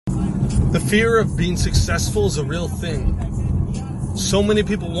The fear of being successful is a real thing. So many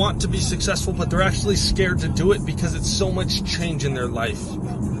people want to be successful, but they're actually scared to do it because it's so much change in their life.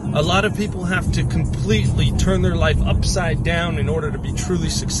 A lot of people have to completely turn their life upside down in order to be truly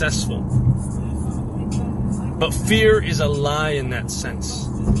successful. But fear is a lie in that sense.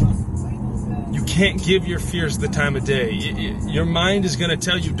 You can't give your fears the time of day. Your mind is going to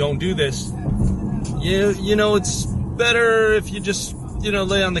tell you, don't do this. You know, it's better if you just,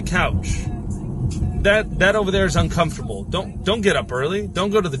 lay on the couch. That over there is uncomfortable. Don't get up early. Don't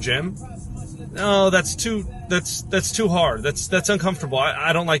go to the gym. No, that's too hard. That's uncomfortable.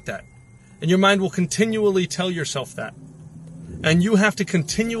 I don't like that. And your mind will continually tell yourself that. And you have to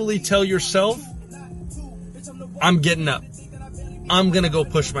continually tell yourself, I'm getting up. I'm going to go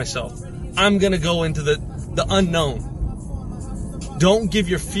push myself. I'm going to go into the unknown. Don't give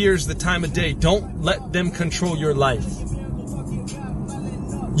your fears the time of day. Don't let them control your life.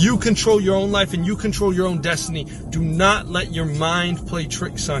 You control your own life and you control your own destiny. Do not let your mind play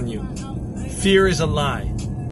tricks on you. Fear is a lie.